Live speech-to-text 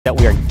that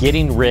we are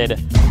getting rid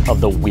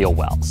of the wheel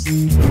wells.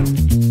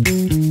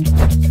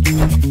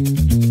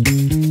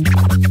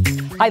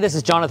 Hi, this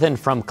is Jonathan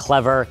from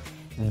𝗧𝗿𝗶𝗶𝗍.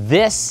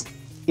 This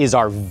is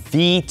our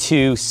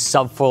V2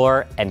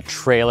 subfloor and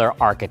trailer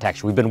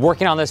architecture. We've been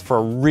working on this for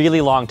a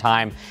really long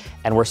time,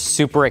 and we're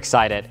super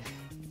excited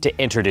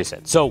to introduce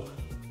it. So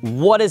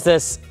what is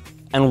this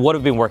and what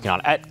have we been working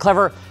on? At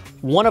𝗧𝗏𝗏,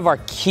 one of our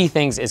key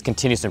things is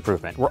continuous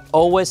improvement. We're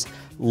always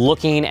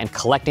looking and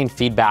collecting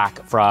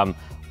feedback from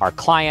our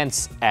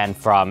clients and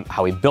from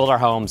how we build our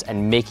homes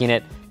and making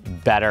it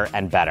better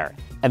and better.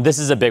 And this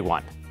is a big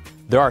one.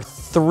 There are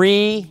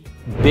three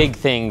big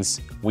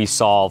things we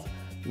solve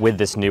with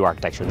this new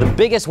architecture. The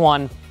biggest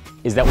one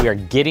is that we are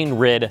getting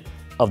rid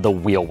of the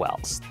wheel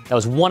wells. That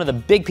was one of the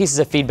big pieces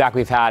of feedback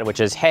we've had, which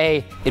is,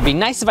 hey, it'd be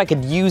nice if I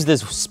could use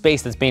this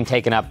space that's being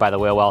taken up by the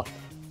wheel well.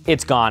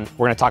 It's gone.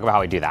 We're gonna talk about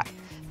how we do that.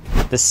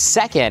 The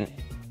second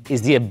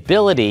is the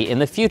ability in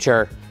the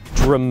future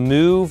to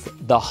remove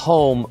the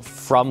home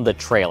from the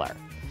trailer.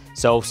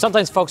 So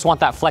sometimes folks want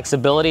that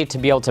flexibility to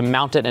be able to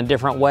mount it in a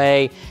different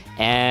way,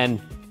 and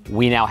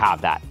we now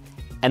have that.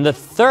 And the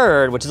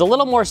third, which is a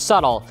little more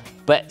subtle,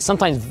 but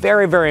sometimes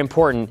very, very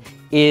important,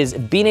 is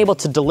being able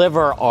to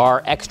deliver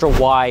our extra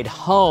wide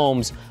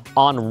homes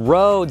on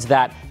roads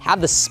that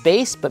have the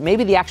space, but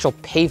maybe the actual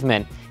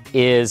pavement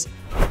is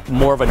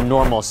more of a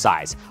normal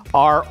size.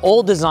 Our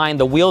old design,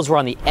 the wheels were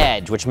on the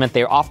edge, which meant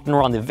they often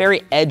were on the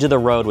very edge of the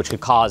road, which could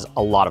cause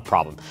a lot of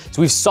problems.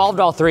 So we've solved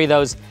all three of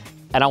those,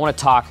 and I want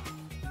to talk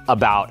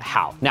about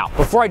how. Now,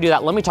 before I do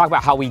that, let me talk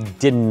about how we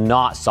did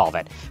not solve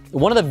it.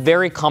 One of the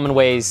very common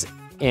ways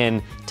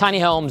in tiny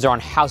homes or on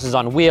houses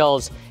on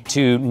wheels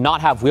to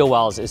not have wheel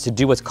wells is to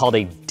do what's called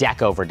a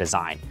deck over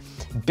design.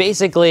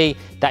 Basically,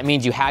 that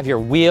means you have your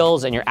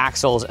wheels and your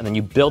axles, and then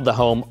you build the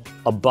home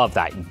above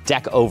that. You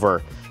deck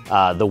over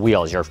the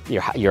wheels.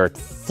 Your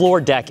floor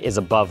deck is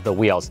above the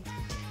wheels.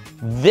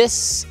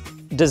 This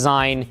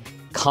design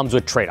comes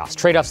with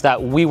trade-offs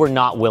that we were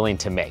not willing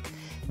to make.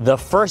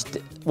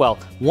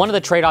 One of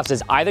the trade-offs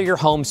is either your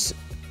home's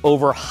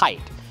over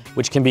height,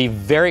 which can be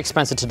very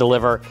expensive to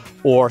deliver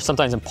or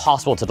sometimes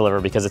impossible to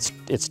deliver because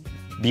it's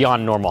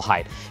beyond normal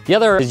height. The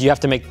other is you have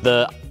to make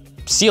the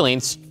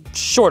ceilings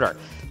shorter.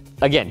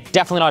 Again,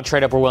 definitely not a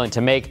trade-off we're willing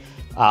to make.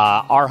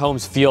 Our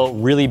homes feel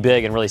really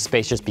big and really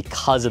spacious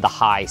because of the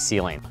high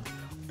ceiling.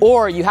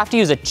 Or you have to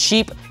use a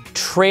cheap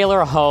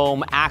trailer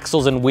home,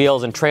 axles and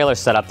wheels and trailer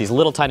setup, these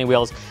little tiny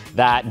wheels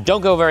that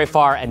don't go very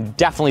far and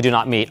definitely do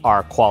not meet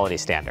our quality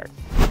standard.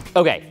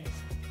 Okay,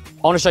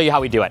 I want to show you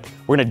how we do it.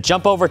 We're going to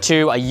jump over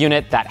to a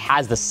unit that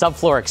has the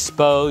subfloor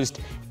exposed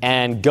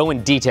and go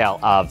in detail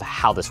of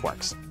how this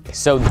works.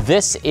 So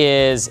this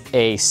is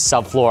a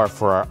subfloor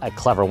for a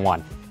𝗧𝗏𝗏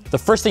one. The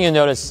first thing you'll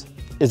notice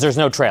is there's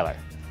no trailer.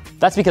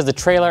 That's because the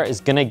trailer is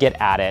going to get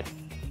at it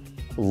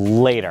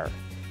later.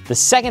 The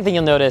second thing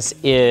you'll notice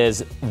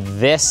is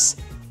this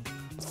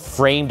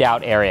framed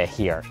out area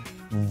here.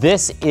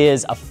 This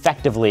is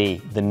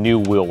effectively the new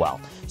wheel well.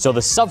 So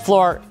the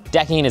subfloor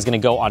decking is going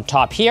to go on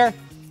top here,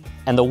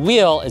 and the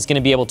wheel is going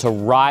to be able to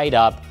ride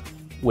up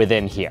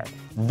within here.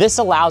 This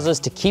allows us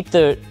to keep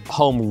the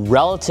home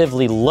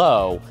relatively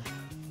low,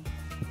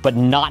 but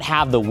not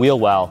have the wheel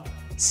well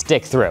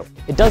stick through.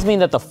 It does mean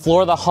that the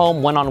floor of the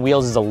home when on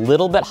wheels is a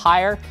little bit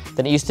higher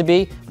than it used to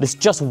be, but it's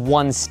just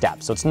one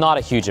step, so it's not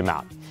a huge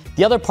amount.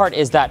 The other part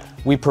is that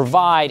we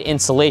provide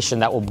insulation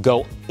that will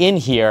go in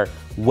here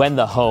when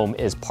the home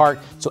is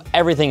parked, so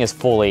everything is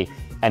fully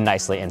and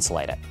nicely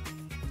insulated.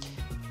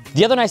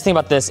 The other nice thing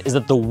about this is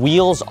that the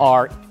wheels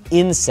are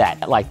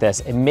inset like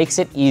this. It makes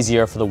it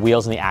easier for the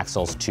wheels and the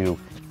axles to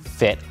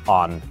fit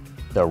on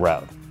the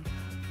road.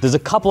 There's a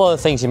couple other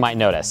things you might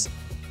notice.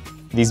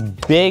 These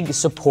big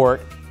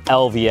support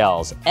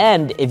LVLs.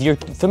 And if you're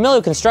familiar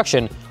with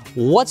construction,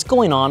 what's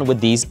going on with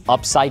these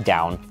upside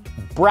down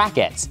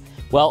brackets?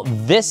 Well,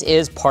 this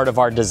is part of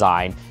our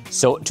design,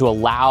 so to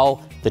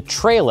allow the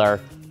trailer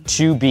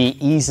to be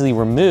easily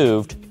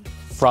removed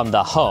from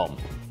the home.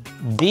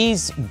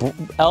 These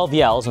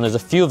LVLs, and there's a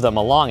few of them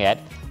along it,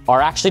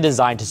 are actually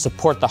designed to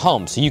support the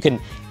home. So you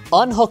can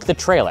unhook the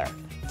trailer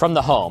from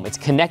the home. It's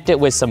connected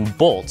with some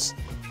bolts.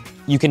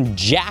 You can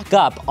jack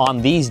up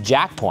on these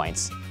jack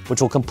points,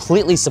 which will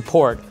completely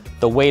support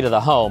the weight of the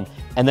home,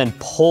 and then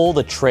pull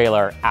the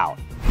trailer out.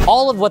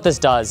 All of what this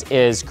does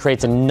is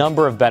creates a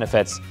number of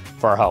benefits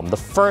for our home. The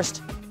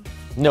first,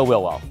 no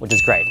wheel well, which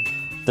is great.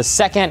 The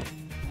second,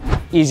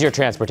 easier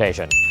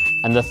transportation.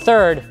 And the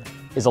third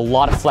is a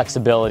lot of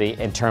flexibility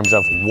in terms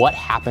of what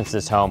happens to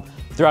this home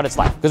throughout its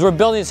life. Because we're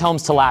building these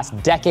homes to last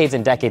decades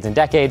and decades and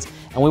decades,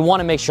 and we want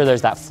to make sure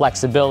there's that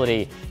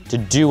flexibility to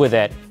do with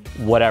it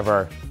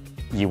whatever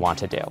you want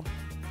to do.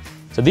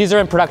 So these are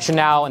in production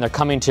now, and they're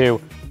coming to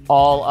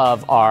all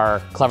of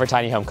our 𝗧𝗏𝗏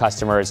Tiny Home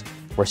customers.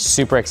 We're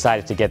super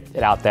excited to get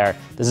it out there.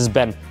 This has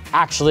been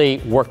actually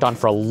worked on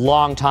for a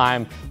long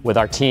time with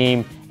our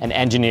team and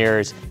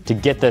engineers to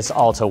get this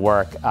all to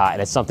work,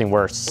 and it's something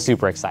we're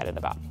super excited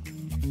about.